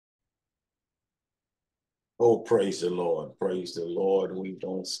Oh, praise the Lord. Praise the Lord. We're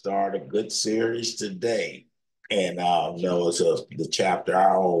going to start a good series today. And no, it's the chapter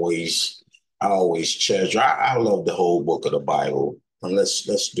I always treasure. I love the whole book of the Bible. And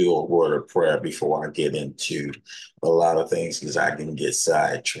let's do a word of prayer before I get into a lot of things because I can get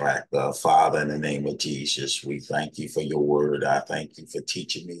sidetracked. Father, in the name of Jesus, we thank you for your word. I thank you for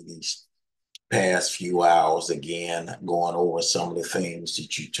teaching me these past few hours again, going over some of the things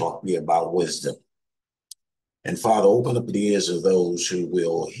that you taught me about wisdom. And Father, open up the ears of those who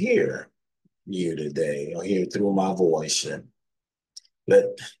will hear you today or hear through my voice. And let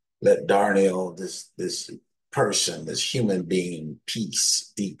let Darnell, this person, this human being,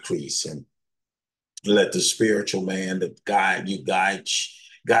 peace decrease. And let the spiritual man that guided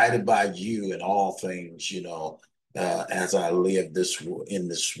by you in all things, as I live in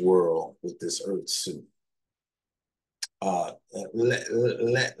this world with this earth suit. Let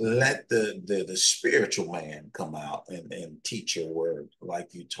the spiritual man come out and teach your word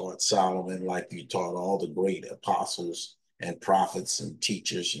like you taught Solomon, like you taught all the great apostles and prophets and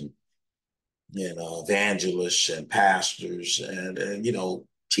teachers and evangelists and pastors and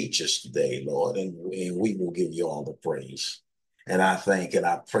teach us today, Lord, and we will give you all the praise. And I thank and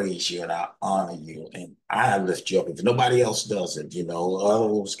I praise you and I honor you and I lift you up. If nobody else does it,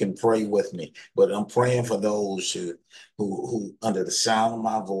 others can pray with me. But I'm praying for those who under the sound of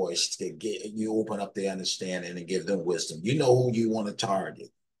my voice, to get you open up their understanding and give them wisdom. You know who you want to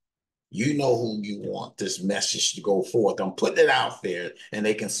target. You know who you want this message to go forth. I'm putting it out there and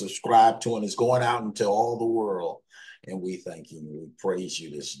they can subscribe to it. It's going out into all the world. And we thank you and we praise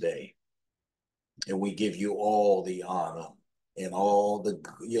you this day. And we give you all the honor and all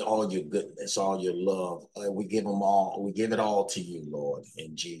your goodness, all your love. We give them all. We give it all to you, Lord,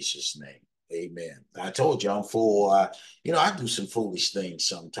 in Jesus' name. Amen. I told you I'm full. I do some foolish things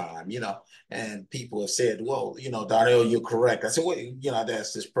sometimes, and people have said, well, Darnell, you're correct. I said, well, I'd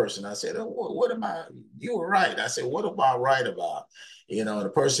ask this person. I said, oh, what am I? You were right. I said, what am I right about?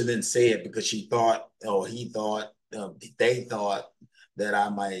 The person didn't say it because she thought, or he thought, they thought that I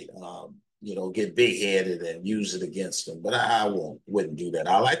might, get big headed and use it against them. But I wouldn't do that.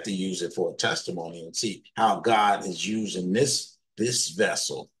 I like to use it for a testimony and see how God is using this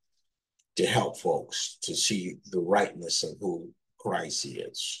vessel to help folks to see the rightness of who Christ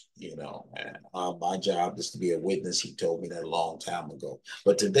is, and my job is to be a witness. He told me that a long time ago.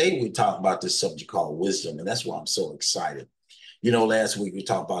 But today we talk about this subject called wisdom, and that's why I'm so excited. Last week we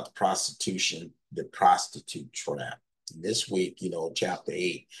talked about the prostitute trap. This week, chapter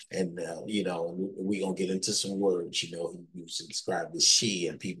 8, and we're gonna get into some words. He used to describe the she,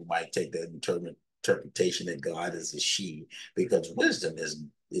 and people might take that interpretation that God is a she, because wisdom is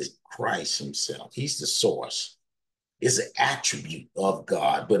Christ Himself. He's the source. It's an attribute of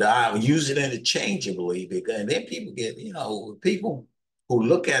God, but I use it interchangeably because, and then people get, people who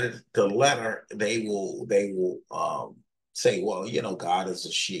look at it the letter, they will say, well, God is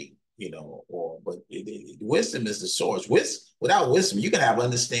a she, but wisdom is the source. Without wisdom, you can have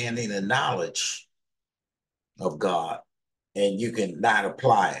understanding and knowledge of God, and you can not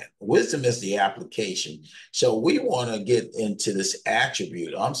apply it. Wisdom is the application. So we want to get into this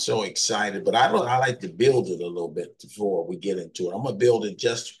attribute. I'm so excited, but I like to build it a little bit before we get into it. I'm going to build it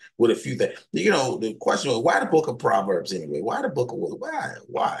just with a few things. The question was, why the book of Proverbs anyway? Why the book of why?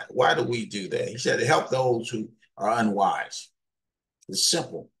 Why do we do that? He said to help those who are unwise. It's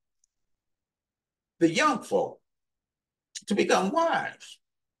simple. The young folk to become wise,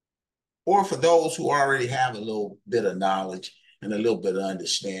 or for those who already have a little bit of knowledge and a little bit of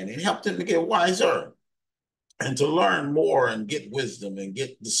understanding, help them to get wiser and to learn more and get wisdom and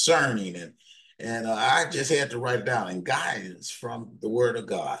get discerning. And I just had to write down and guidance from the Word of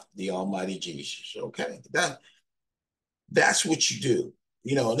God, the Almighty Jesus. Okay, that's what you do.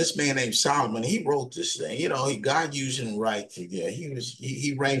 This man named Solomon, he wrote this thing. God used him right for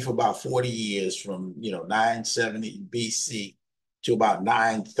he reigned for about 40 years from 970 BC to about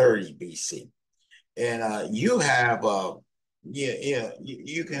 930 BC. And you have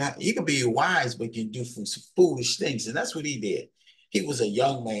you can be wise, but you can do some foolish things, and that's what he did. He was a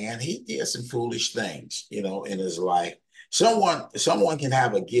young man. He did some foolish things, in his life. Someone can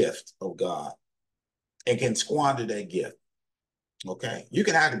have a gift of God and can squander that gift. Okay, you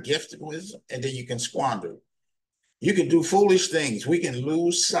can have the gift of wisdom, and then you can squander it. You can do foolish things. We can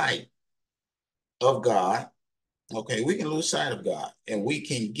lose sight of God. Okay, we can lose sight of God, and we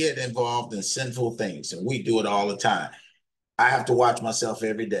can get involved in sinful things, and we do it all the time. I have to watch myself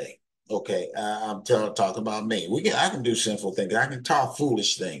every day. Okay, I'm talking about me. I can do sinful things. I can talk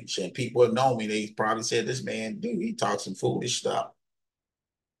foolish things, and people have known me. They probably said, "This man, dude, he talks some foolish stuff."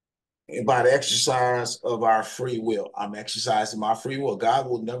 by the exercise of our free will. I'm exercising my free will. God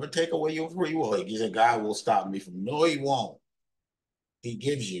will never take away your free will. He said, God will stop me from. No, he won't. He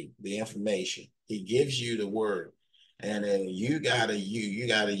gives you the information. He gives you the word. And then you gotta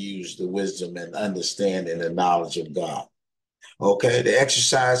use the wisdom and understanding and knowledge of God. Okay, the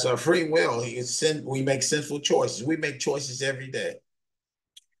exercise of free will. We make sinful choices. We make choices every day.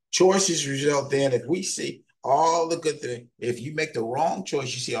 Choices result in, if we see all the good things, if you make the wrong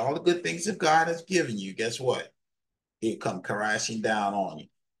choice, you see all the good things that God has given you, guess what? He'll come crashing down on you.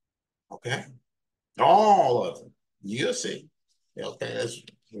 Okay? All of them. You'll see. Okay, that's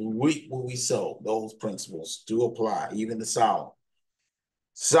reap what we sow. Those principles do apply, even to Solomon.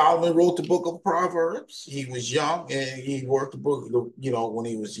 Solomon wrote the book of Proverbs. He was young and he worked the book, when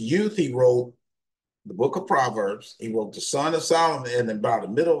he was youth, he wrote the book of Proverbs. He wrote the Son of Solomon in about the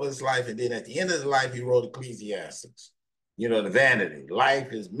middle of his life. And then at the end of his life, he wrote Ecclesiastes. The vanity.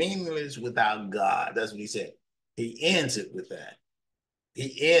 Life is meaningless without God. That's what he said. He ends it with that.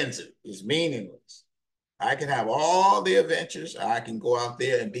 He ends it. It's meaningless. I can have all the adventures. I can go out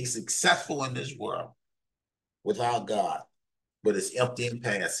there and be successful in this world without God, but it's empty and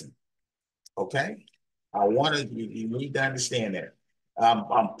passing. Okay? You need to understand that.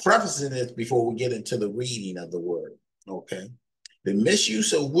 I'm prefacing this before we get into the reading of the word. Okay? The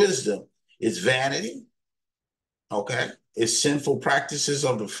misuse of wisdom is vanity. Okay? It's sinful practices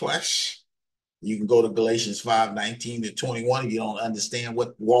of the flesh. You can go to Galatians 5:19-21 if you don't understand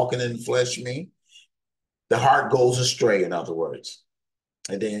what walking in the flesh means. The heart goes astray, in other words.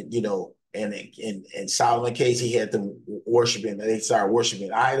 And then, and in Solomon's case, he had them they started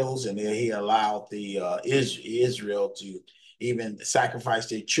worshiping idols, and then he allowed the Israel to even sacrifice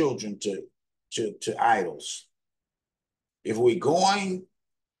their children to idols. If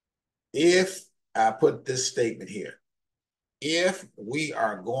I put this statement here, if we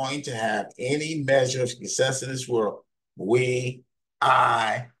are going to have any measure of success in this world,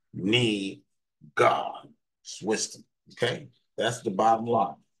 I need God. It's wisdom. Okay? That's the bottom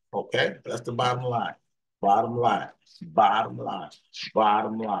line. Okay? That's the bottom line. Bottom line. Bottom line.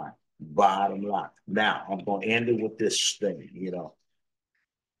 Bottom line. Bottom line. Now, I'm going to end it with this thing,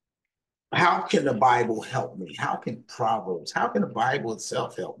 How can the Bible help me? How can the Bible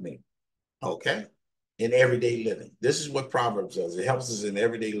itself help me? Okay? In everyday living. This is what Proverbs does. It helps us in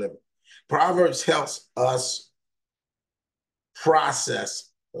everyday living. Proverbs helps us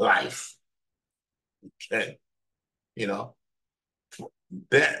process life. Okay?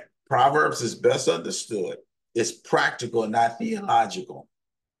 That Proverbs is best understood. It's practical, not theological.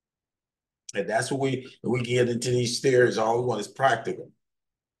 And that's what we get into these theories. All we want is practical.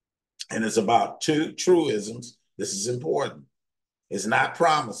 And it's about two truisms. This is important. It's not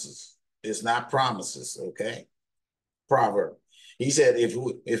promises. It's not promises, okay? Proverb. He said,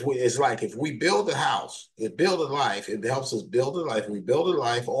 it's like if we build a house, build a life, it helps us build a life. If we build a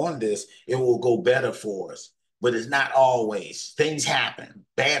life on this, it will go better for us. But it's not always. Things happen.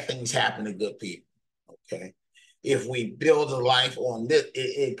 Bad things happen to good people. Okay. If we build a life on this,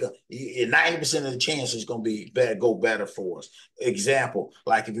 90% of the chance it's going to be go better for us. Example,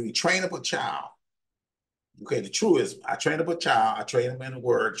 like if you train up a child, okay, the truth is, I train up a child, I train them in the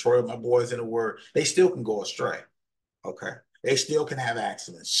word, train my boys in the word, they still can go astray. Okay. They still can have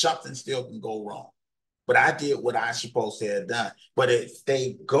accidents. Something still can go wrong. But I did what I supposed to have done. But if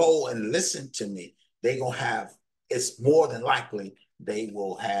they go and listen to me, it's more than likely they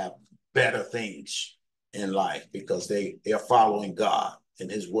will have better things in life because they're following God and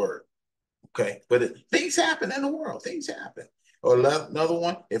his word. Okay. But things happen in the world. Things happen. Or another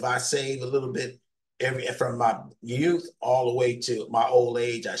one, if I save a little bit from my youth all the way to my old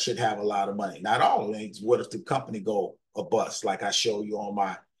age, I should have a lot of money. Not all of it. What if the company go a bust? Like I show you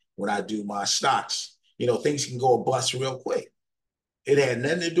when I do my stocks, things can go a bust real quick. It had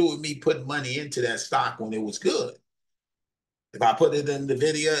nothing to do with me putting money into that stock when it was good. If I put it in the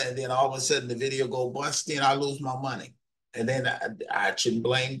video and then all of a sudden the video go bust, then I lose my money. And then I shouldn't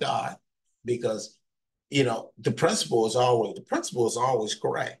blame God because, the principle is always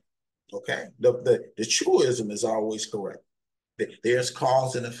correct. Okay. The truism is always correct. There's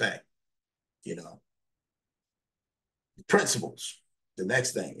cause and effect, principles. The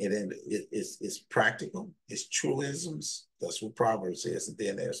next thing, it's practical, it's truisms. That's what Proverbs says. And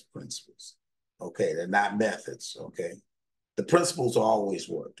then there's principles. Okay. They're not methods. Okay. The principles always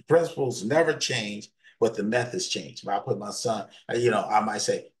work. The principles never change, but the methods change. If I put my son, I might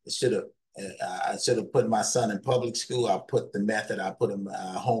say, instead of putting my son in public school, I put him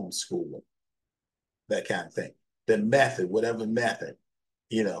homeschool, that kind of thing. The method, whatever method,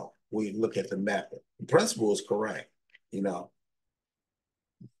 we look at the method. The principle is correct,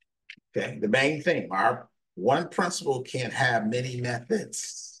 Okay, the main thing, our one principle can have many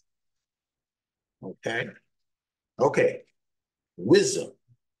methods. Okay, okay. Wisdom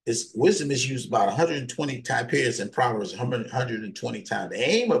is used about 120 time periods in Proverbs, 120 times. The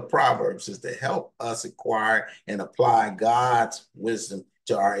aim of Proverbs is to help us acquire and apply God's wisdom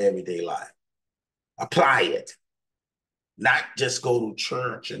to our everyday life. Apply it, not just go to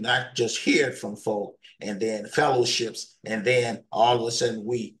church and not just hear it from folk and then fellowships, and then all of a sudden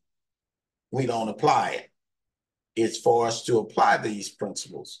we don't apply it. It's for us to apply these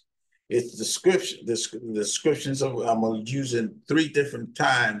principles. It's the descriptions of, I'm going to use it 3 different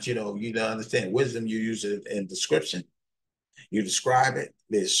times. You don't understand wisdom, you use it in description. You describe it,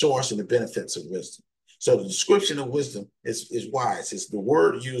 the source and the benefits of wisdom. So the description of wisdom is wise. It's the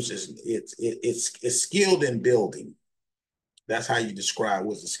word used, it's skilled in building. That's how you describe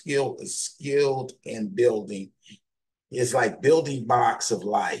wisdom. Skilled in building. It's like building blocks of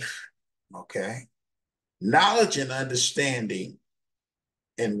life. Okay. Knowledge and understanding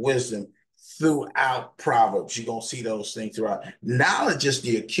and wisdom throughout Proverbs. You're going to see those things throughout. Knowledge is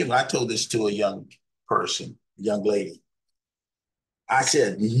the accumulation. I told this to a young lady. I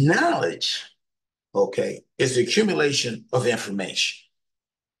said, knowledge, okay, is the accumulation of information.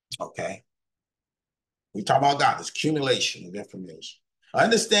 Okay. We talk about God, it's accumulation of information.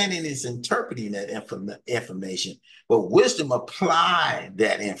 Understanding is interpreting that information, but wisdom applies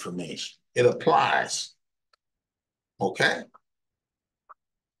that information. It applies. Okay.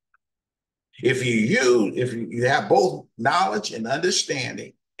 If you have both knowledge and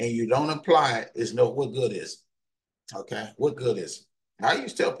understanding and you don't apply it, it's what good is it? Okay, what good is it? I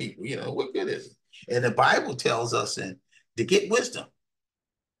used to tell people, what good is it? And the Bible tells us to get wisdom.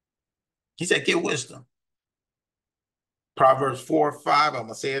 He said, get wisdom. Proverbs 4:5, I'm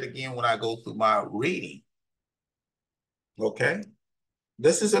gonna say it again when I go through my reading. Okay,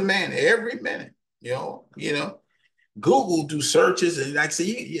 this is a man every minute. Google do searches, and like I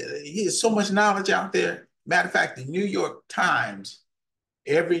say, there's so much knowledge out there. Matter of fact, the New York Times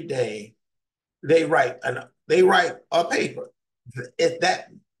every day they write a paper.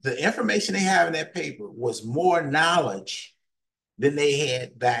 The information they have in that paper was more knowledge than they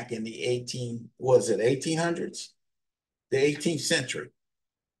had back in the 1800s, the 18th century.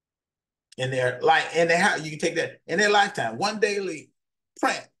 In their you can take that in their lifetime. One daily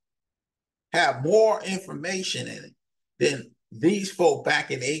print have more information in it than these folk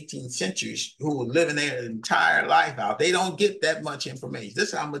back in the 18th centuries who were living their entire life out. They don't get that much information.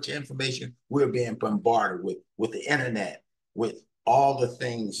 This is how much information we're being bombarded with the internet, with all the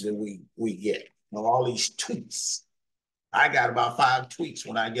things that we get. All these tweets. I got about 5 tweets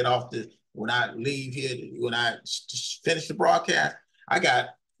when I leave here, when I finish the broadcast.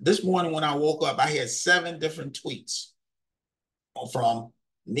 This morning when I woke up, I had 7 different tweets from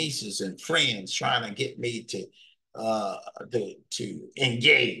nieces and friends trying to get me to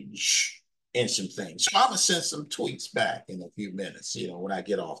engage in some things. So I'm gonna send some tweets back in a few minutes, when I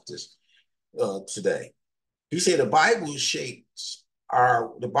get off this today. He said the Bible shapes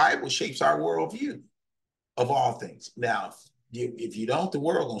our worldview of all things. Now, if you don't, the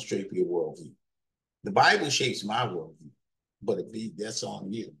world gonna shape your worldview. The Bible shapes my worldview, but that's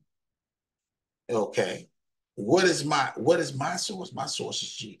on you. Okay. What is my source? My source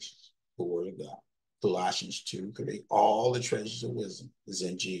is Jesus, the Word of God. Colossians 2:3. All the treasures of wisdom is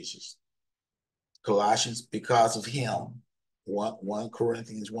in Jesus. Colossians, because of him, 1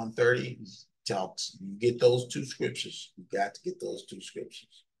 Corinthians 1:30 talks. You get those 2 scriptures. You got to get those 2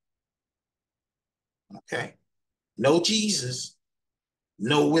 scriptures. Okay. No Jesus,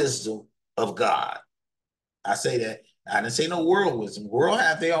 no wisdom of God. I say that. I didn't say no world wisdom. World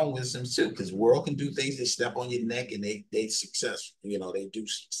have their own wisdom too, because world can do things. They step on your neck and they successful. They do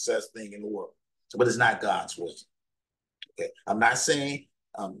success thing in the world. But it's not God's wisdom. Okay. I'm not saying.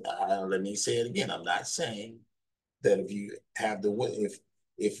 Let me say it again. I'm not saying that if you have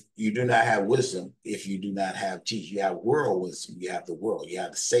if you do not have wisdom, if you do not have Jesus, you have world wisdom. You have the world. You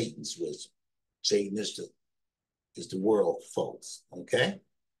have Satan's wisdom. Satan is the world, folks. Okay.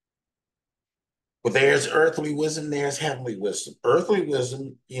 But there's earthly wisdom, there's heavenly wisdom. Earthly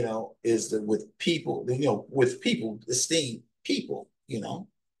wisdom, is with people, esteem people,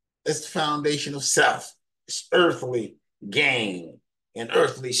 it's the foundation of self. It's earthly gain and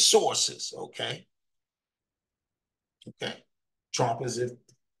earthly sources, okay? Okay. Trump is a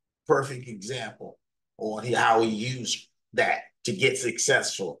perfect example on how he used that to get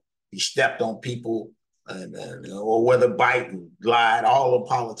successful. He stepped on people, or whether Biden lied, all the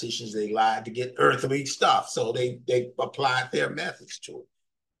politicians, they lied to get earthly stuff. So they applied their methods to it.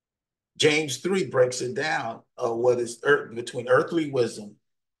 James 3 breaks it down, what is between earthly wisdom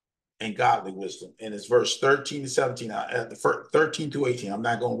and godly wisdom. And it's verse 13 to 17, at the first 13 to 18. I'm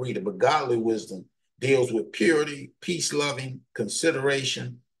not going to read it, but godly wisdom deals with purity, peace-loving,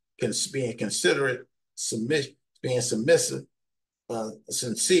 consideration, being considerate, being submissive,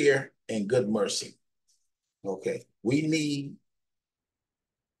 sincere, and good mercy. Okay. We need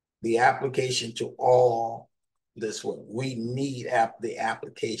the application to all this work. We need the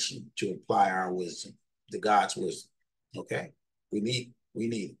application to apply our wisdom, to God's wisdom. Okay. We need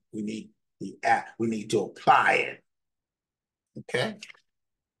to apply it. Okay.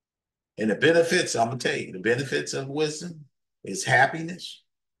 And the benefits, I'm gonna tell you, the benefits of wisdom is happiness,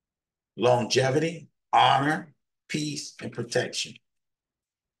 longevity, honor, peace, and protection.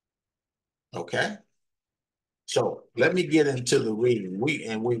 Okay. So let me get into the reading.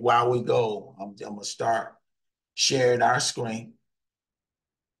 While we go, I'm gonna start sharing our screen.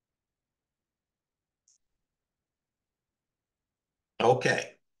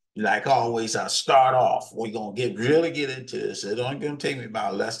 Okay. Like always, I start off. We're gonna really get into this. It's only gonna take me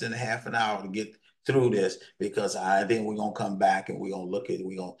about less than a half an hour to get through this because then we're gonna come back and we're gonna look at it.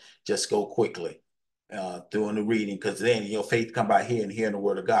 We're gonna just go quickly doing the reading because then your faith come by here and hearing the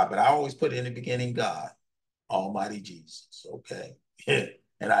word of God. But I always put in the beginning God. Almighty Jesus. Okay.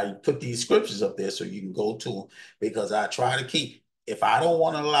 And I put these scriptures up there so you can go to them because I try to keep, if I don't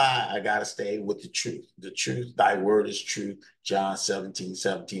want to lie, I got to stay with the truth. The truth, thy word is truth. John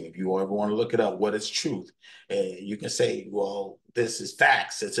 17:17. If you ever want to look it up, what is truth? You can say, well, this is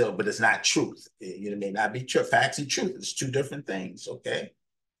facts, but it's not truth. It may not be true. Facts and truth is two different things. Okay.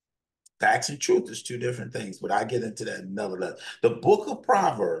 Facts and truth is two different things, but I get into that another level. The book of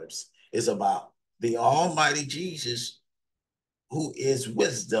Proverbs is about the Almighty Jesus, who is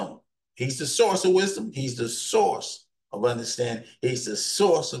wisdom. He's the source of wisdom. He's the source of understanding. He's the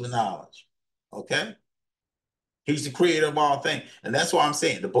source of knowledge. Okay? He's the creator of all things. And that's why I'm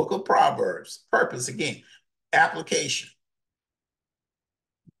saying the book of Proverbs, purpose again, application.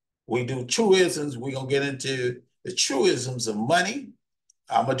 We do truisms. We're going to get into the truisms of money.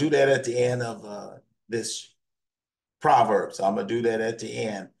 I'm going to do that at the end of this Proverbs. I'm going to do that at the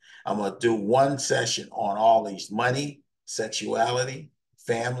end. I'm going to do one session on all these: money, sexuality,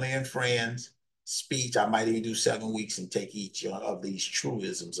 family and friends, speech. I might even do 7 weeks and take each of these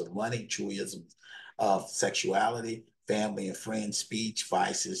truisms of money, truisms of sexuality, family and friends, speech,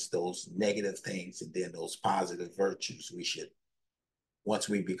 vices, those negative things, and then those positive virtues. Once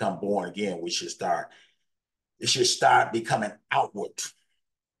we become born again, it should start becoming outward.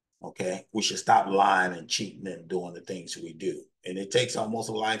 Okay, we should stop lying and cheating and doing the things we do. And it takes almost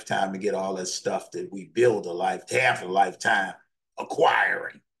a lifetime to get all that stuff that we build half a lifetime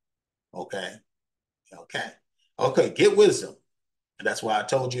acquiring. Okay, okay. Get wisdom. And that's why I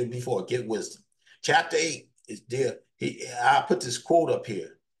told you before. Get wisdom. Chapter 8 is there. I put this quote up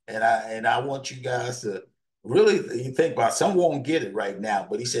here, and I want you guys to really think about. Some won't get it right now,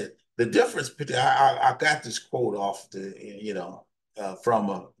 but he said the difference. I got this quote off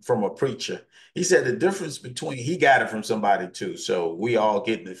from a preacher. He said the difference between, he got it from somebody too, so we all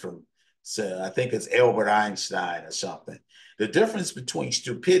getting it from, so I think it's Albert Einstein or something. The difference between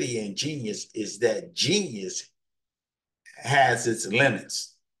stupidity and genius is that genius has its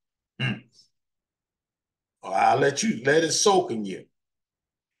limits. I'll let it soak in you.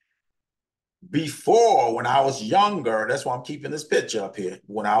 Before, when I was younger, that's why I'm keeping this picture up here.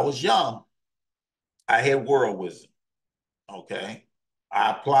 When I was young, I had world wisdom. Okay.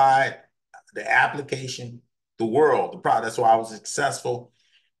 I applied the application, the world, the product. That's why I was successful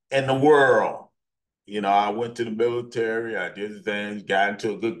in the world. I went to the military, I did things, got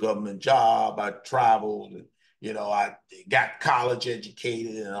into a good government job, I traveled, I got college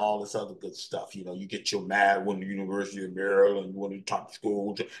educated and all this other good stuff. You get your mad when the University of Maryland, when you top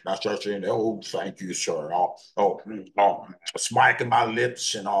school, and I start saying, oh, thank you, sir. Smacking my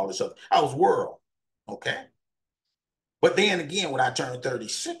lips and all this other. I was world. Okay. But then again, when I turned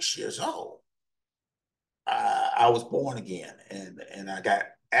 36 years old, I was born again, and I got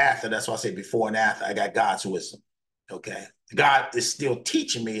after. That's why I say before and after. I got God's wisdom. Okay, God is still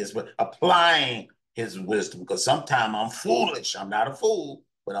teaching me, is applying His wisdom, because sometimes I'm foolish. I'm not a fool,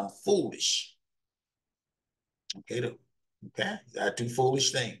 but I'm foolish. Okay, I do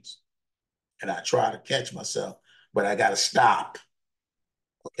foolish things, and I try to catch myself, but I got to stop.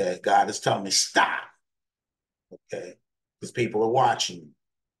 Okay, God is telling me stop. Okay, because people are watching.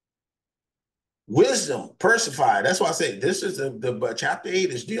 Wisdom, persified. That's why I say this is the chapter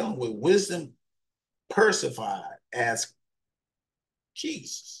 8 is dealing with wisdom persified as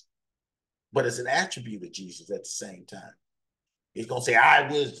Jesus, but it's an attribute of Jesus at the same time. He's gonna say, I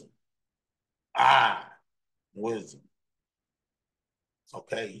wisdom, I wisdom.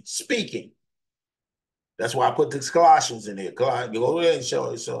 Okay, speaking. That's why I put the Colossians in here. Go there and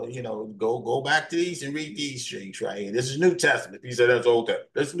show it. So, go back to these and read these things right here. This is New Testament. He said that's Old Testament.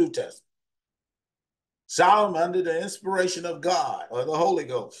 This is New Testament. Solomon, under the inspiration of God or the Holy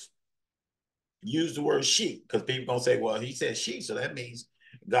Ghost, used the word she, because people gonna say, well, he said she, so that means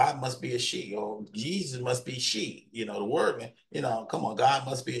God must be a she, or Jesus must be she. The word, come on, God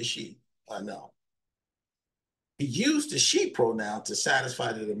must be a she. No. He used the she pronoun to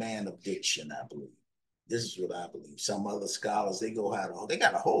satisfy the demand of diction, I believe. This is what I believe. Some other scholars, they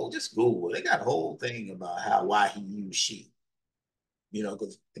got a whole, just Google, they got a whole thing about why he used she.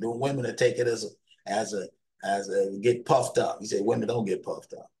 Because the women that take it as a get puffed up. He said women don't get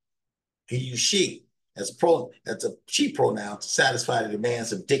puffed up. He used she as a she pronoun to satisfy the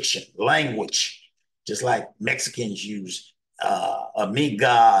demands of diction, language, just like Mexicans use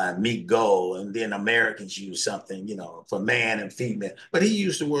amiga and migo, and then Americans use something, for man and female. But he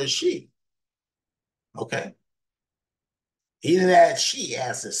used the word she. Okay. He didn't add she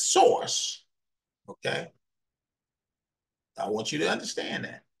as a source. Okay. I want you to understand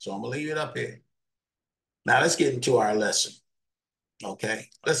that. So I'm gonna leave it up here. Now let's get into our lesson. Okay.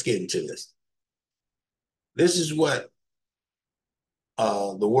 Let's get into this. This is what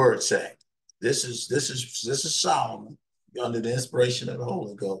the word say. This is Solomon under the inspiration of the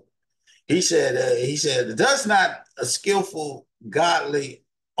Holy Ghost. He said, does not a skillful, godly,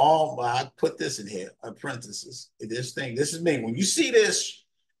 I put this in here, parentheses, this is me. When you see this,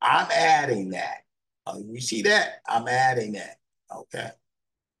 I'm adding that. You see that? I'm adding that. Okay.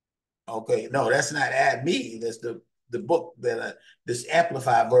 Okay. No, that's not add me. That's the book that this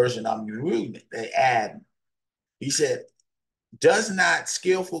amplified version I'm reading. They add. He said, does not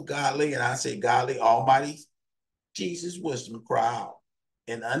skillful, godly, and I say godly, almighty Jesus' wisdom cry out,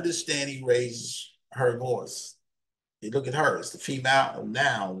 and understanding raises her voice. You look at her, it's the female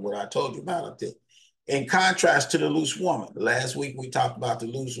noun, what I told you about up there. In contrast to the loose woman. Last week we talked about the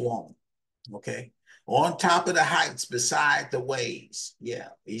loose woman. Okay. On top of the heights, beside the waves. Yeah.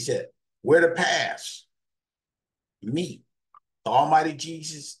 He said, where the paths meet the Almighty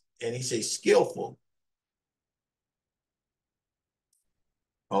Jesus, and he said, skillful.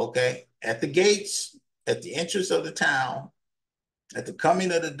 Okay. At the gates, at the entrance of the town, at the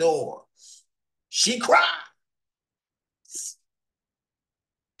coming of the door, she cried.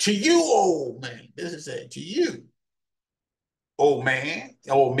 To you, old man. This is it. To you, old man,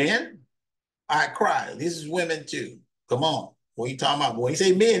 old men, I cry. This is women too. Come on. When you talking about, when you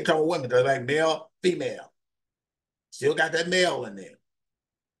say men, talking about women, they're like male, female. Still got that male in there.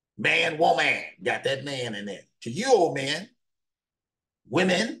 Man, woman, got that man in there. To you, old man,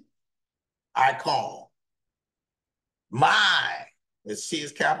 women, I call. Let's see,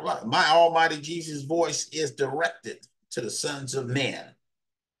 it's capitalized. My Almighty Jesus' voice is directed to the sons of men,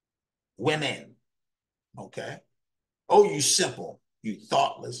 women. Okay. Oh, you simple, you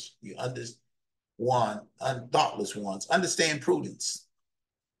thoughtless, you unthoughtless ones, understand prudence.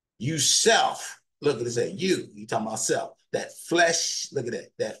 You self, look at this, you talking about self, that flesh, look at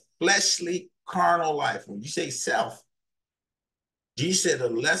that fleshly carnal life. When you say self, Jesus said,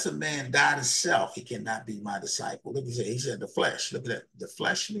 unless a man die to self, he cannot be my disciple. Look at that. He said the flesh, look at that, the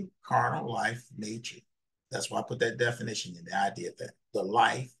fleshly carnal life nature. That's why I put that definition in, the idea of that. The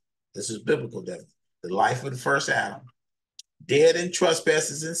life, this is biblical definition, the life of the first Adam, dead in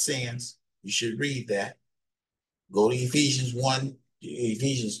trespasses and sins. You should read that. Go to Ephesians 1,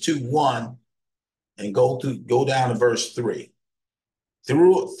 Ephesians 2:1, and go down to verse 3.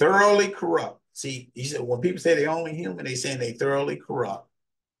 Thoroughly corrupt. See, he said when people say they're only human, they saying they thoroughly corrupt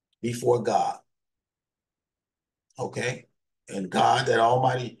before God. Okay? And God, that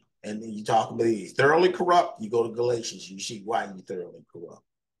Almighty, and then you talk about he's thoroughly corrupt, you go to Galatians, you see why you thoroughly corrupt.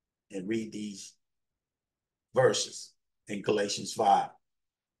 And read these verses in Galatians 5.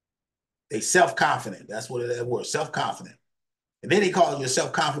 They self-confident. That's what that word, self-confident. And then he calls you a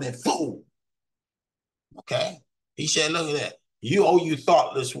self-confident fool. Okay? He said, look at that. You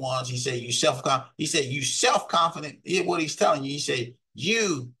thoughtless ones. He said, you self-confident. He said, you self-confident. Hear what he's telling you. He said,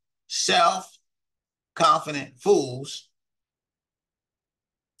 you self-confident fools.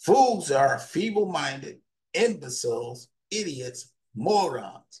 Fools are feeble-minded, imbeciles, idiots,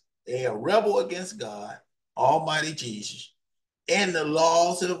 morons. They are rebel against God, Almighty Jesus, and the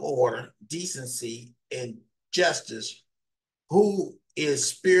laws of order, decency, and justice, who is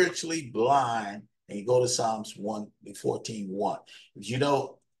spiritually blind. And you go to Psalms 1:14:1. You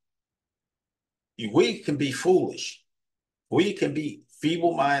know, we can be foolish. We can be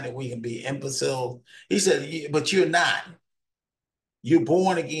feeble-minded. We can be imbecile. He said, but you're not. You're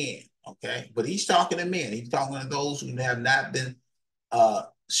born again, okay? But he's talking to men. He's talking to those who have not been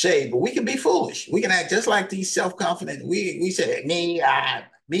shade, but we can be foolish. We can act just like these self-confident. We say me,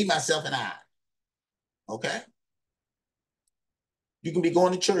 myself, and I. Okay. You can be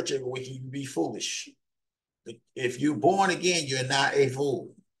going to church every week. You can be foolish. If you're born again, you're not a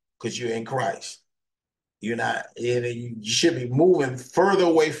fool because you're in Christ. You're not. You should be moving further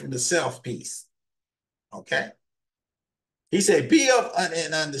away from the self piece. Okay. He said, "Be of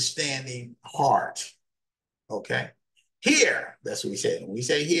an understanding heart." Okay. Hear. That's what he said. When we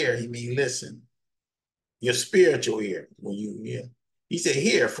say hear, he means listen. Your spiritual ear. When you hear, he said,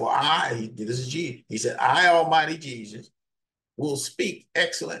 "Hear, for I." This is Jesus. He said, "I, Almighty Jesus, will speak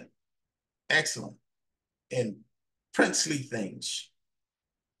excellent, and princely things."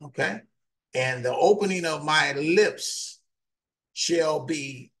 Okay. And the opening of my lips shall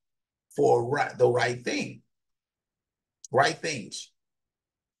be for the right thing, right things.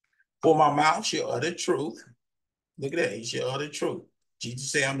 For my mouth shall utter truth. Look at that. He shall utter truth.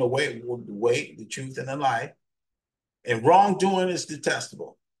 Jesus said, "I'm the way, the truth, and the life." And wrongdoing is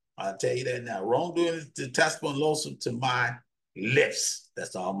detestable. I'll tell you that now. Wrongdoing is detestable and loathsome to my lips.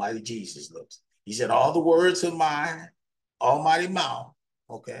 That's the Almighty Jesus' lips. He said, all the words of my almighty mouth,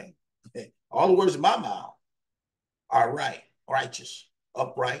 okay? All the words of my mouth are right, righteous,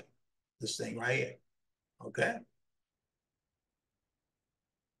 upright. This thing right here, okay?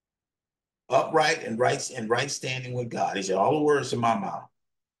 Upright and right standing with God. He said, all the words of my mouth.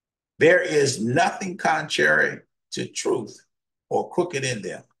 There is nothing contrary to truth or crooked in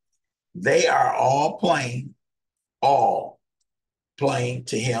them. They are all plain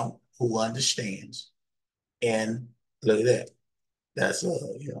to him who understands. And look at that. That's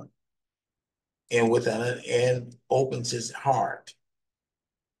and opens his heart.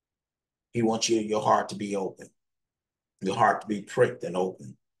 He wants your heart to be open, your heart to be pricked and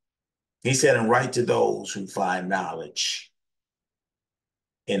open. He said, and write to those who find knowledge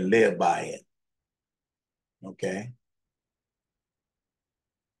and live by it. Okay.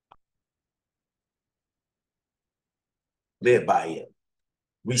 Live by it.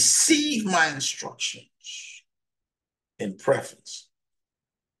 Receive my instructions in preference.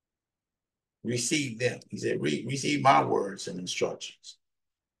 Receive them. He said, receive my words and instructions.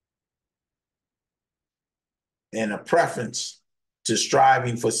 And a preference to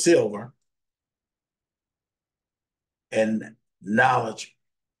striving for silver and knowledge.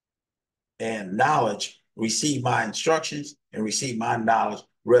 Receive my instructions and receive my knowledge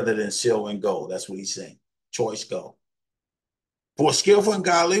rather than silver and gold. That's what he's saying. Choice gold. For skillful and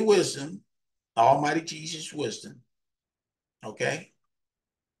godly wisdom, Almighty Jesus' wisdom, okay,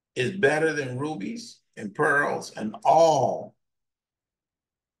 is better than rubies and pearls and all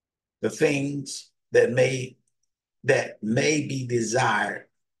the things that may be desired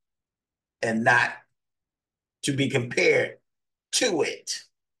and not to be compared to it.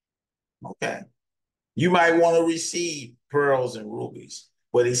 Okay. You might want to receive pearls and rubies.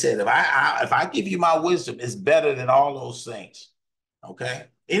 But he said, if I give you my wisdom, it's better than all those things. Okay.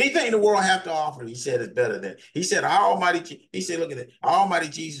 Anything the world have to offer, he said, is better than. He said, he said, look at it. Our Almighty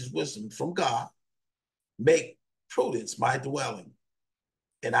Jesus' wisdom from God make prudence my dwelling.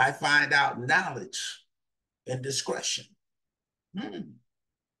 And I find out knowledge and discretion.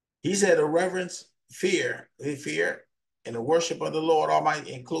 He said, a reverence, fear, and the worship of the Lord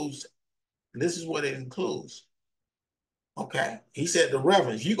Almighty includes, this is what it includes. Okay. He said the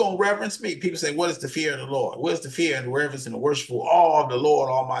reverence. You gonna reverence me? People say, what is the fear of the Lord? What is the fear and the reverence and the worshipful awe of the Lord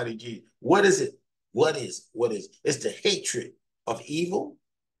Almighty Jesus? What is it? What is? It's the hatred of evil,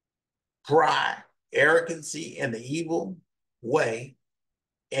 pride, arrogancy, and the evil way,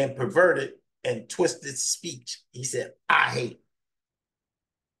 and perverted and twisted speech. He said, I hate.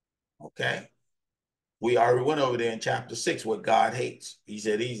 Okay. We already went over there in chapter 6 what God hates. He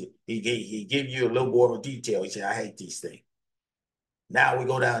said he gave you a little more detail. He said, I hate these things. Now we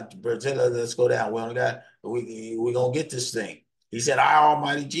go down to Brazil. Let's go down. We're gonna get this thing. He said, I,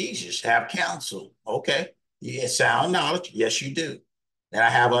 Almighty Jesus, have counsel. Okay. Yeah, sound knowledge. Yes, you do. And I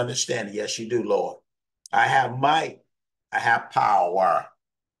have understanding. Yes, you do, Lord. I have might. I have power.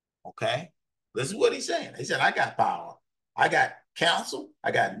 Okay. This is what he's saying. He said, I got power. I got counsel.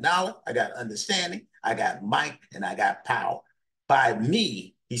 I got knowledge. I got understanding. I got might, and I got power. By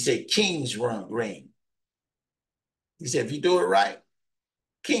me, he said, kings reign. He said, if you do it right,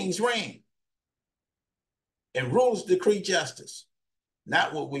 kings reign. And rulers decree justice.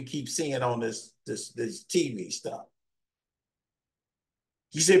 Not what we keep seeing on this TV stuff.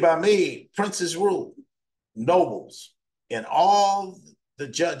 He said, by me, princes rule, nobles, and all the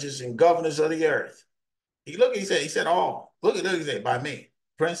judges and governors of the earth. He said all. Look, he said, by me,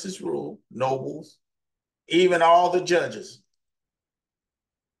 princes rule, nobles, even all the judges.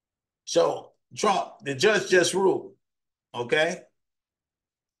 So Trump, the judge just ruled, okay?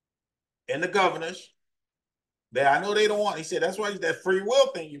 And the governors, I know they don't want. He said that's why that free will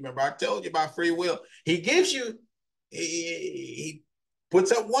thing. You remember I told you about free will. He gives you, he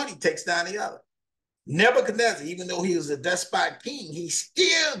puts up one, he takes down the other. Nebuchadnezzar, even though he was a despot king, he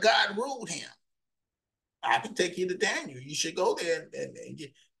still God ruled him. I can take you to Daniel. You should go there and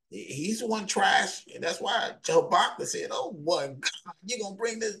get. He's the one trash, and that's why Habakkuk said, "Oh boy, God, you're gonna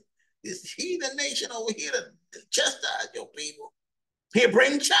bring this heathen nation over here to chastise your people. Here,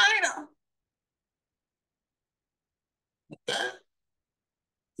 bring China. Okay?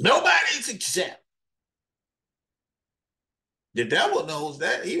 Nobody's exempt. The devil knows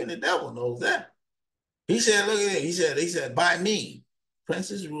that. Even the devil knows that. He said, look at it. He said, by me,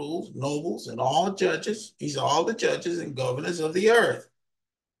 princes, rules, nobles, and all judges. He's all the judges and governors of the earth.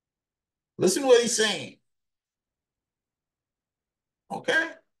 Listen to what he's saying. Okay?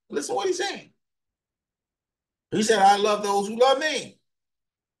 Listen to what he's saying. He said, I love those who love me.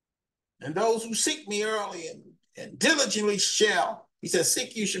 And those who seek me early and diligently shall. He said,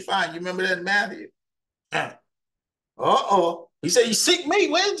 seek you shall find. You remember that in Matthew? Uh-oh. He said, you seek me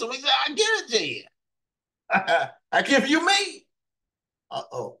wisdom. He said, I give it to you. I give you me.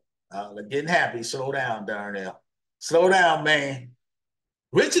 Uh-oh. They're getting happy. Slow down, Darnell. Slow down, man.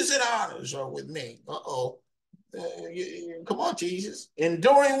 Riches and honors are with me. Uh-oh. Come on, Jesus.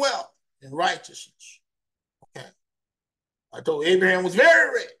 Enduring wealth and righteousness. Okay. I told Abraham was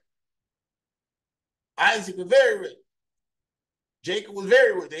very rich. Isaac was very rich. Jacob was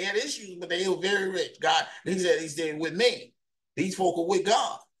very rich. They had issues, but they were very rich. God, he said, with me. These folk are with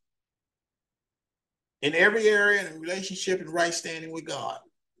God. In every area and relationship and right standing with God.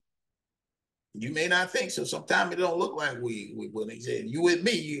 You may not think so. Sometimes it don't look like we when he said, you with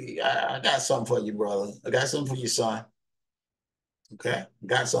me, I got something for you, brother. I got something for your son. Okay?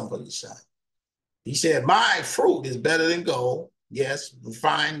 Got something for your son. He said, my fruit is better than gold. Yes,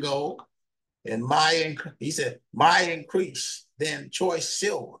 refined gold. And he said, my increase than choice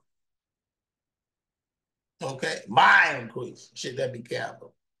silver. Okay? My increase. Should that be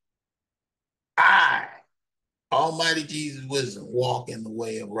capital? I, Almighty Jesus' wisdom, walk in the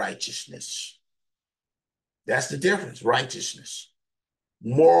way of righteousness. That's the difference, righteousness.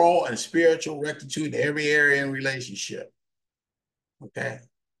 Moral and spiritual rectitude in every area and relationship. Okay?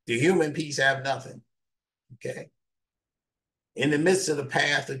 The human piece have nothing. Okay? In the midst of the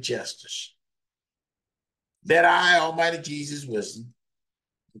path of justice. That I, Almighty Jesus' wisdom,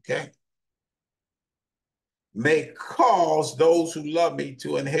 okay, may cause those who love me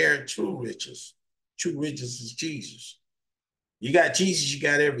to inherit true riches. True riches is Jesus. You got Jesus, you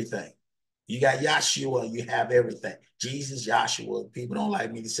got everything. You got Yahshua, you have everything. Jesus, Yahshua. People don't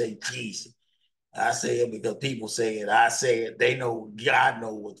like me to say Jesus. I say it because people say it. I say it. They know, God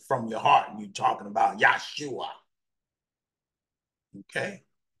knows from your heart you're talking about Yahshua. Okay?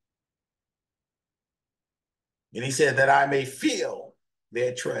 And he said that I may fill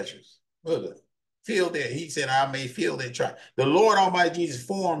their treasures. Look at it. Fill their, he said, I may fill their treasure. The Lord Almighty Jesus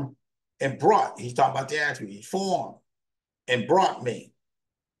formed and brought, he's talking about the attribute, he formed and brought me,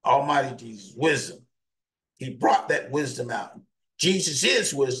 Almighty Jesus, wisdom. He brought that wisdom out. Jesus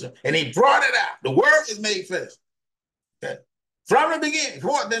is wisdom, and he brought it out. The word is made flesh. Okay? From the beginning,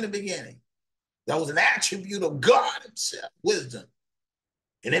 from the beginning. That was an attribute of God himself, wisdom.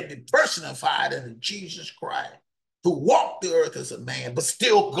 And it be personified in Jesus Christ, who walked the earth as a man, but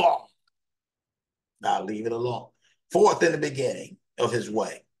still God. Now leave it alone. Fourth in the beginning of his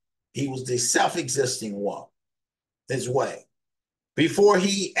way. He was the self-existing one, his way. Before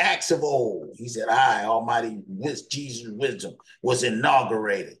he acts of old, he said, I, Almighty Jesus' wisdom, was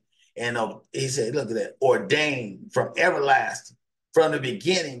inaugurated. And he said, look at that, ordained from everlasting, from the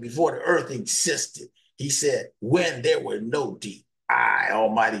beginning, before the earth existed. He said, when there were no deep, I,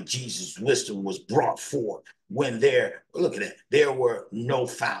 Almighty Jesus' wisdom was brought forth. When there, look at that, there were no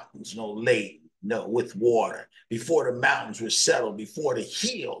fountains, no lake, no, with water. Before the mountains were settled, before the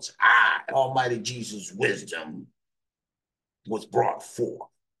hills, I, Almighty Jesus' wisdom was brought forth.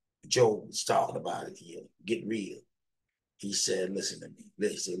 Job was talking about it here. Get real. He said, listen to me.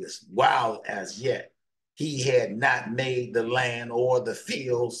 Listen. While as yet he had not made the land or the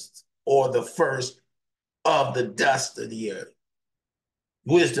fields or the first of the dust of the earth.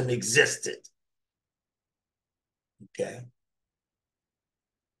 Wisdom existed. Okay.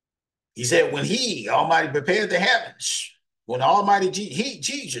 He said, when he, Almighty, prepared the heavens, when Almighty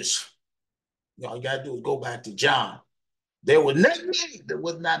Jesus, all you got to do is go back to John. There was nothing made that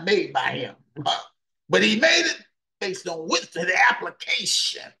was not made by him. But he made it based on wisdom, the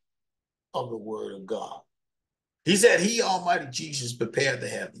application of the word of God. He said, he, Almighty Jesus, prepared the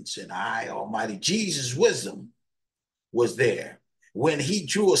heavens, and I, Almighty Jesus' wisdom, was there. When he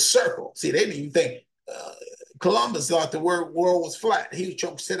drew a circle, see, they didn't even think, Columbus thought the world was flat. He was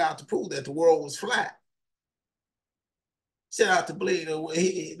trying to set out to prove that the world was flat. Set out to believe,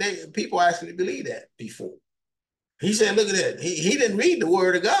 people actually believe that before. He said, look at that. He didn't read the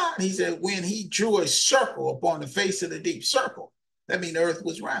word of God. He said, when he drew a circle upon the face of the deep, circle, that means the earth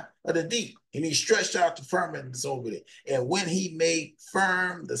was round, of the deep. And he stretched out the firmaments over there. And when he made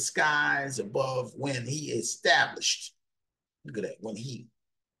firm the skies above, when he established, look at that, when he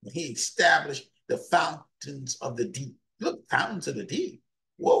established the fountains of the deep. Look, fountains of the deep.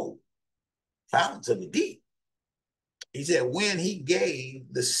 Whoa, fountains of the deep. He said, when he gave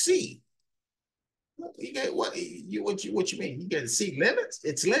the sea, he gave what you mean? You get the sea limits?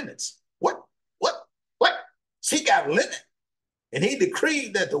 It's limits. What? Sea got a limit. And he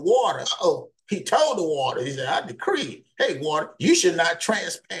decreed that the water, he told the water, he said, I decree, hey, water, you should not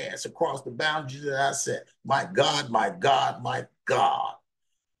trespass across the boundaries that I set. My God, my God, my God.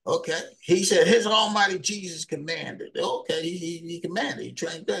 Okay. He said his Almighty Jesus commanded. Okay, he commanded. He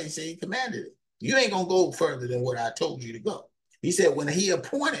trained God. He said he commanded it. You ain't going to go further than what I told you to go. He said when he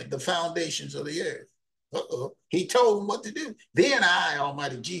appointed the foundations of the earth, he told him what to do. Then I,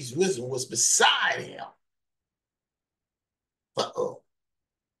 Almighty Jesus' wisdom, was beside him.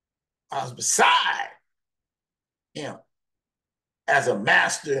 I was beside him as a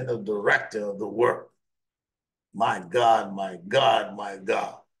master and a director of the work. My God, my God, my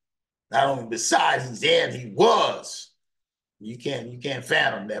God. Not only beside, he's in, he was. You can't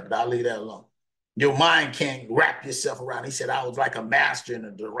fathom that, but I'll leave that alone. Your mind can't wrap yourself around. He said, I was like a master and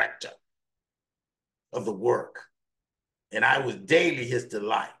a director of the work. And I was daily his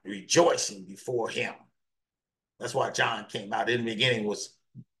delight, rejoicing before him. That's why John came out. In the beginning was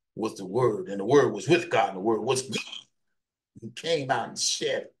the word, and the word was with God, and the word was God. He came out and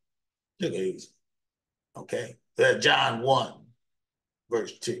shed it. Look at these. Okay. John 1,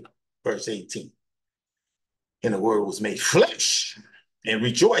 verse 2, verse 18. And the word was made flesh, and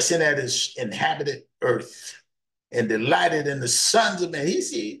rejoicing at his inhabited earth, and delighted in the sons of men.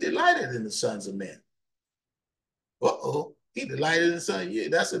 He delighted in the sons of men. He delighted in the son. Yeah,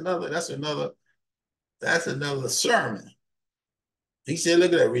 that's another sermon. He said,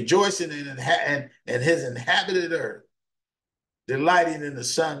 look at that, rejoicing in his inhabited earth, delighting in the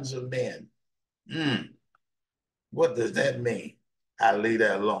sons of men. What does that mean? I'll leave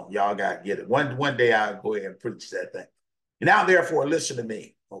that alone. Y'all got to get it. One day I'll go ahead and preach that thing. Now, therefore, listen to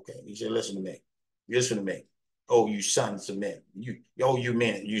me. Okay, he said, listen to me. Listen to me. Oh, you sons of men. You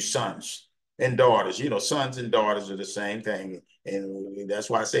men, you sons and daughters. You know, sons and daughters are the same thing. And that's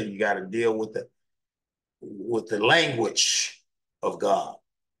why I say you got to deal with the language of God.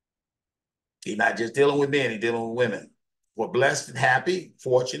 He's not just dealing with men, he's dealing with women. We're blessed and happy,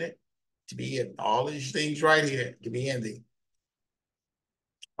 fortunate to be in all these things right here, to be in thee,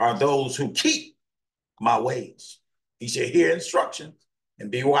 are those who keep my ways. He said, hear instructions and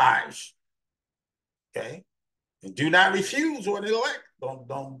be wise. Okay? And do not refuse or neglect. Don't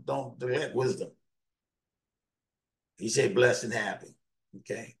neglect wisdom. He said, blessed and happy.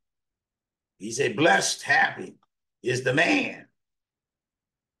 Okay? He said, blessed, happy is the man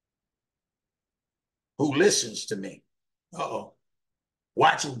who listens to me.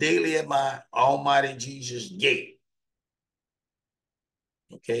 Watching daily at my Almighty Jesus gate.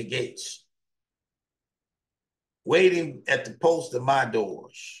 Okay, gates. Waiting at the post of my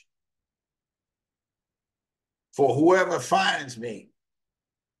doors. For whoever finds me,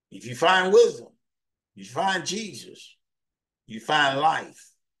 if you find wisdom, you find Jesus, you find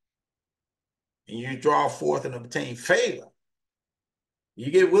life, and you draw forth and obtain favor.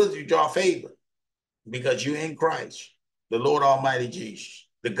 You get wisdom, you draw favor, because you're in Christ, the Lord Almighty Jesus,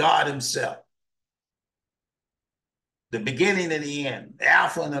 the God himself, the beginning and the end, the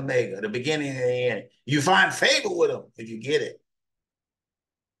Alpha and Omega, the beginning and the end. You find favor with him if you get it.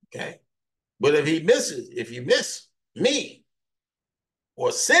 Okay? But if you miss me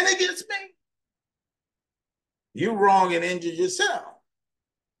or sin against me, you wrong and injure yourself.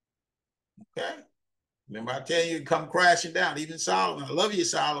 Okay? Remember, I tell you, come crashing down. Even Solomon, I love you,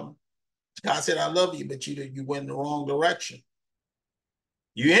 Solomon. God said, I love you, but you went in the wrong direction.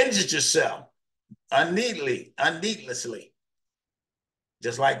 You injured yourself needlessly,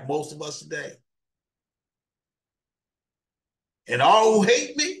 just like most of us today. And all who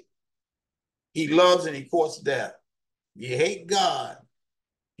hate me, he loves and he courts death. If you hate God,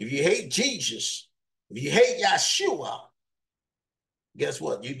 if you hate Jesus, if you hate Yeshua, guess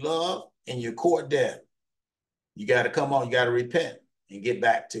what? You love and you court death. You got to come on, you got to repent and get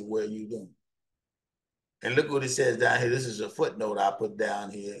back to where you're doing. And look what it says down here. This is a footnote I put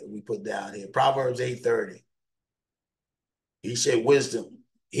down here. We put down here. Proverbs 8:30. He said wisdom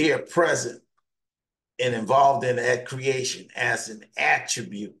here present and involved in that creation as an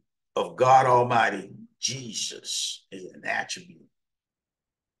attribute of God Almighty. Jesus is an attribute.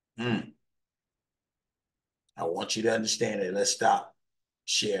 I want you to understand it. Let's stop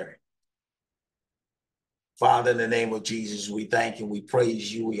sharing. Father, in the name of Jesus, we thank you, we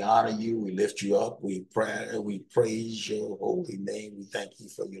praise you, we honor you, we lift you up, we praise your holy name. We thank you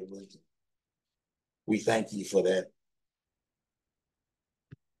for your wisdom. We thank you for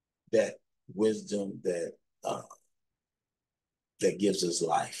that wisdom that gives us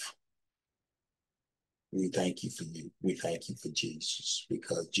life. We thank you for you. We thank you for Jesus,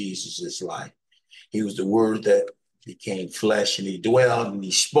 because Jesus is life. He was the word that became flesh, and he dwelled and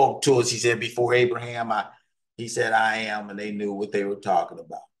he spoke to us. He said, before Abraham, he said, I am, and they knew what they were talking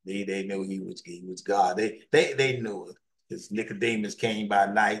about. They knew he was God. They knew it. Because Nicodemus came by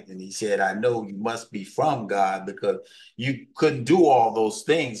night and he said, I know you must be from God, because you couldn't do all those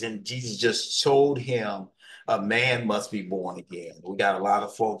things. And Jesus just told him, a man must be born again. We got a lot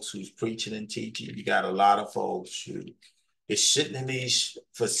of folks who's preaching and teaching. You got a lot of folks who is sitting in these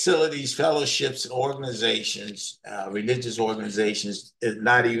facilities, fellowships, and organizations, religious organizations, is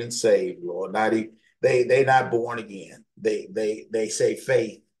not even saved, Lord. Not even, they not born again. They say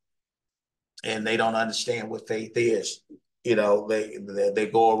faith, and they don't understand what faith is. You know, they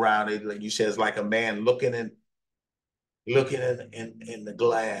go around it, like you said, it's like a man looking in the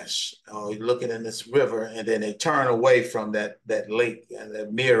glass, or looking in this river, and then they turn away from that lake and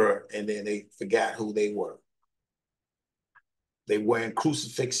that mirror, and then they forgot who they were. They wearing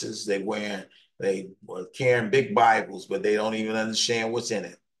crucifixes, they were carrying big Bibles, but they don't even understand what's in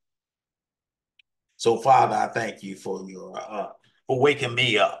it. So, Father, I thank you for waking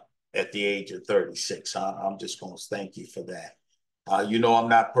me up at the age of 36. I'm just going to thank you for that. You know, I'm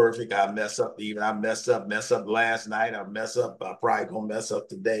not perfect. I mess up. I mess up last night. I mess up. I probably gonna mess up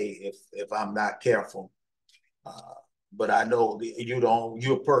today if I'm not careful. But I know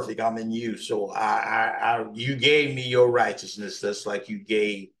you're perfect. I'm in you. So you gave me your righteousness, just like you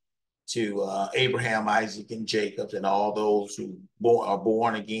gave to Abraham, Isaac, and Jacob, and all those who are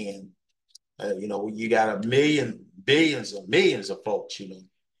born again. You know, you got billions and millions of folks, you know,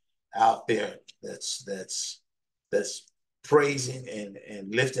 out there that's praising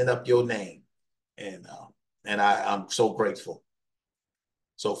and lifting up your name, and I'm so grateful.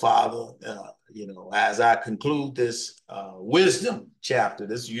 So, Father, you know, as I conclude this wisdom chapter,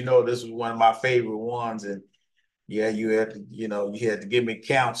 this is one of my favorite ones, and yeah, you had to give me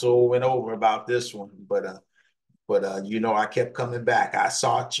counsel over and over about this one, but you know, I kept coming back. I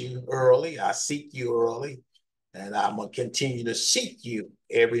sought you early. I seek you early. And I'm going to continue to seek you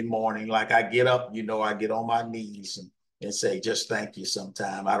every morning. Like I get up, you know, I get on my knees and say, just thank you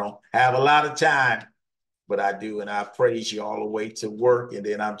sometime. I don't have a lot of time, but I do. And I praise you all the way to work. And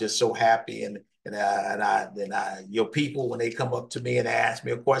then I'm just so happy. And your people, when they come up to me and ask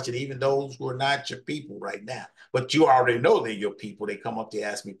me a question, even those who are not your people right now, but you already know they're your people, they come up to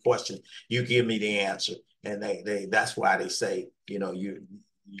ask me questions, you give me the answer. And that's why they say, you know,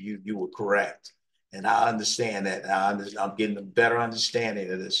 you were correct. And I understand that. I'm getting a better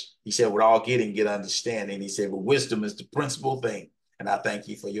understanding of this. He said, with all getting, get understanding. He said, well, wisdom is the principal thing. And I thank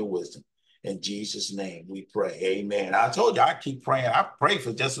you for your wisdom. In Jesus' name we pray. Amen. I told you I keep praying. I pray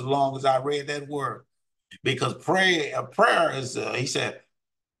for just as long as I read that word. Because prayer is, he said,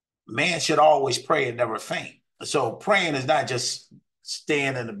 man should always pray and never faint. So praying is not just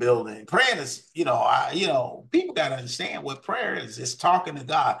staying in the building. Praying is, people got to understand what prayer is. It's talking to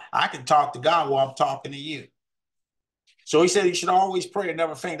God. I can talk to God while I'm talking to you. So he said you should always pray and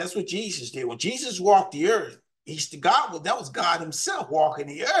never faint. That's what Jesus did. When Jesus walked the earth, that was God himself walking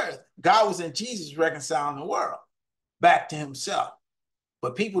the earth. God was in Jesus reconciling the world back to himself.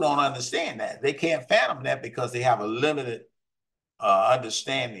 But people don't understand that. They can't fathom that because they have a limited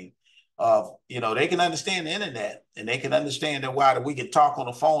understanding of, they can understand the internet, and they can understand that why we can talk on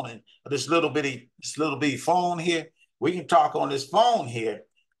the phone, and this little bitty phone here, we can talk on this phone here,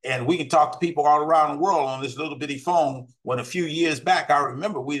 and we can talk to people all around the world on this little bitty phone. When a few years back, I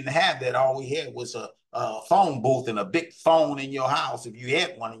remember we didn't have that. All we had was a phone booth and a big phone in your house, if you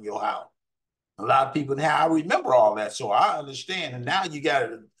had one in your house. A lot of people now, I remember all that, so I understand. And now you got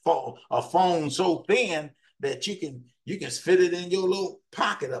a phone so thin that you can fit it in your little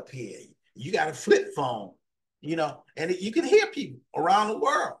pocket up here. You got a flip phone, and you can hear people around the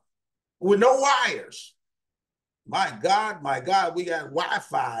world with no wires. My God, we got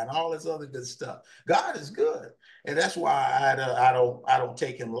Wi-Fi and all this other good stuff. God is good, and that's why I don't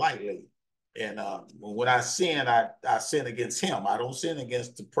take him lightly. And when I sin, I sin against him. I don't sin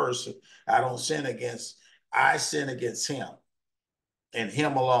against the person. I sin against him and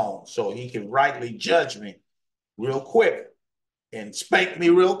him alone. So he can rightly judge me real quick and spank me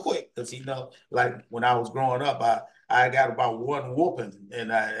real quick. Because like when I was growing up, I got about one whooping,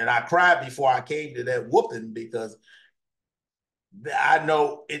 and I cried before I came to that whooping, because I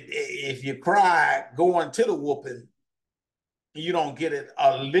know if you cry going to the whooping, you don't get it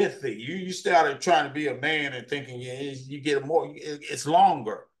a lengthy. You started trying to be a man and thinking you get more. It's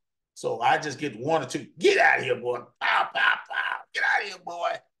longer. So I just get one or two. Get out of here, boy! Pow, pow, pow! Get out of here,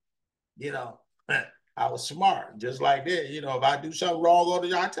 boy! You know, I was smart, just like that. If I do something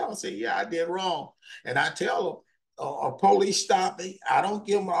wrong, I tell them, say, yeah, I did wrong, and I tell them, a police stop me. I don't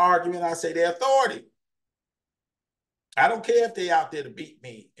give them an argument. I say their authority. I don't care if they out there to beat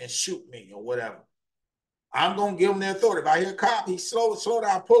me and shoot me or whatever. I'm gonna give them the authority. If I hear a cop, he slow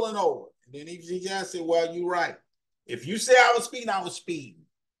down, pulling over. And then he just said, well, you're right. If you say I was speeding, I was speeding.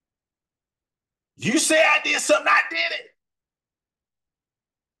 You say I did something, I did it.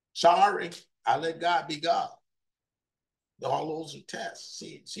 Sorry, I let God be God. All those are tests,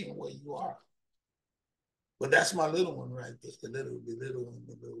 seeing where you are. But that's my little one right there. The little one.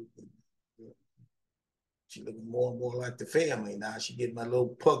 She looking more and more like the family now. She getting my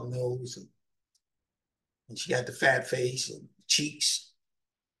little pug nose, and she got the fat face and cheeks.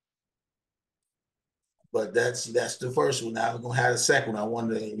 But that's the first one. Now we're gonna have a second one. I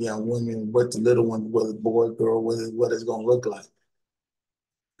wonder, what the little one, whether boy, girl, what it's gonna look like.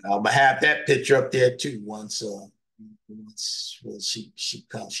 I'm gonna have that picture up there too. Once she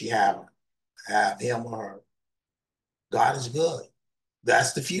comes, she have him or her. God is good.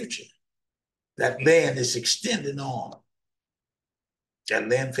 That's the future. That land is extending on. That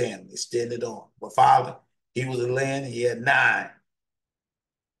land family extended on. My father, he was a land. He had 9.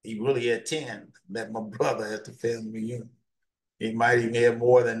 He really had 10. Met my brother at the family reunion. He might even have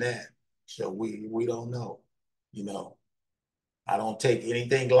more than that. So we don't know. I don't take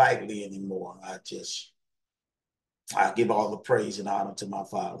anything lightly anymore. I give all the praise and honor to my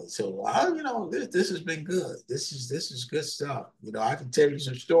father. So this has been good. This is good stuff. I can tell you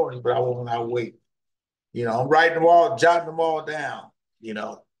some stories, but I won't. I'll wait. I'm writing them all, jotting them all down.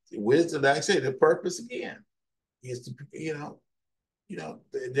 Wisdom. Like I say, the purpose again is to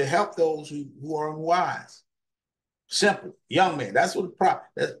help those who are unwise. Simple, young man. That's what the problem.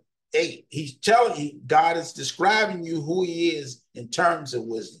 He's telling you, God is describing you who He is in terms of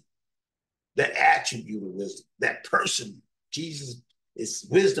wisdom. That attribute of wisdom, that person. Jesus is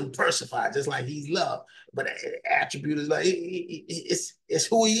wisdom personified, just like He's love. But attribute is like it's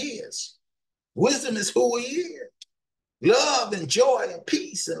who He is. Wisdom is who He is. Love and joy and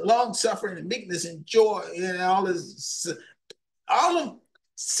peace and long suffering and meekness and joy and all of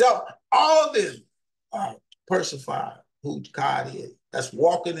them are personified who God is. That's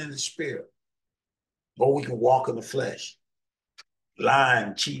walking in the spirit. Or we can walk in the flesh.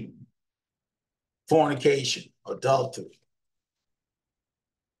 Lying, cheating, fornication, adultery.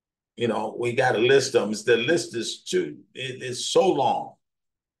 We got to list them. The list is too, it's so long.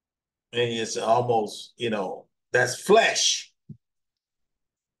 And it's almost, that's flesh.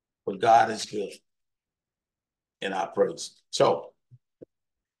 But God is good. And I praise. So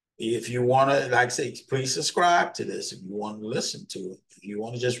if you want to, like I say, please subscribe to this. If you want to listen to it, if you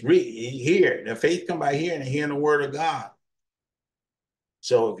want to just hear. The faith come by hearing and hearing the word of God.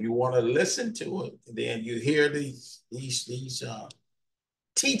 So if you want to listen to it, then you hear these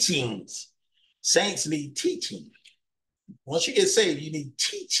teachings. Saints need teaching. Once you get saved, you need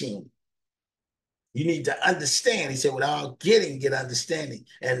teaching. You need to understand. He said, without get understanding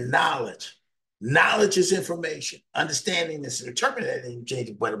and knowledge. Knowledge is information. Understanding is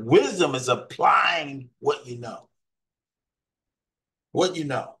interpreting, but wisdom is applying what you know. What you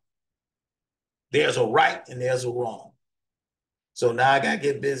know. There's a right and there's a wrong. So now I got to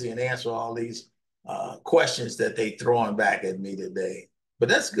get busy and answer all these questions that they throwing back at me today. But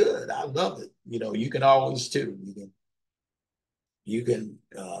that's good. I love it. You can always too. You can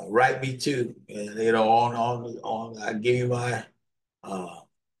write me too. And on I give you my I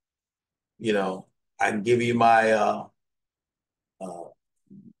can give you my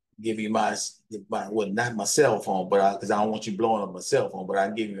well, not my cell phone, but because I don't want you blowing up my cell phone, but I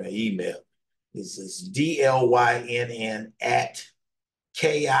can give you an email. This is DLYNN at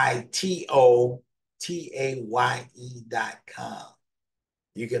KITOTAYE.com.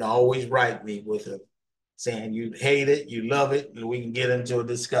 You can always write me with a saying you hate it, you love it, and we can get into a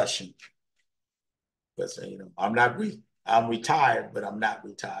discussion. Because I'm retired, but I'm not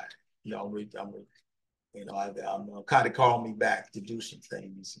retired. I'm kind of call me back to do some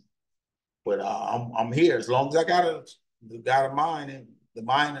things. But I'm here as long as I got a mind and the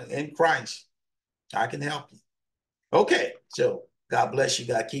mind in Christ. I can help you. Okay, so God bless you.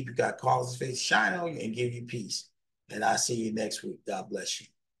 God keep you. God cause His face shine on you and give you peace. And I'll see you next week. God bless you.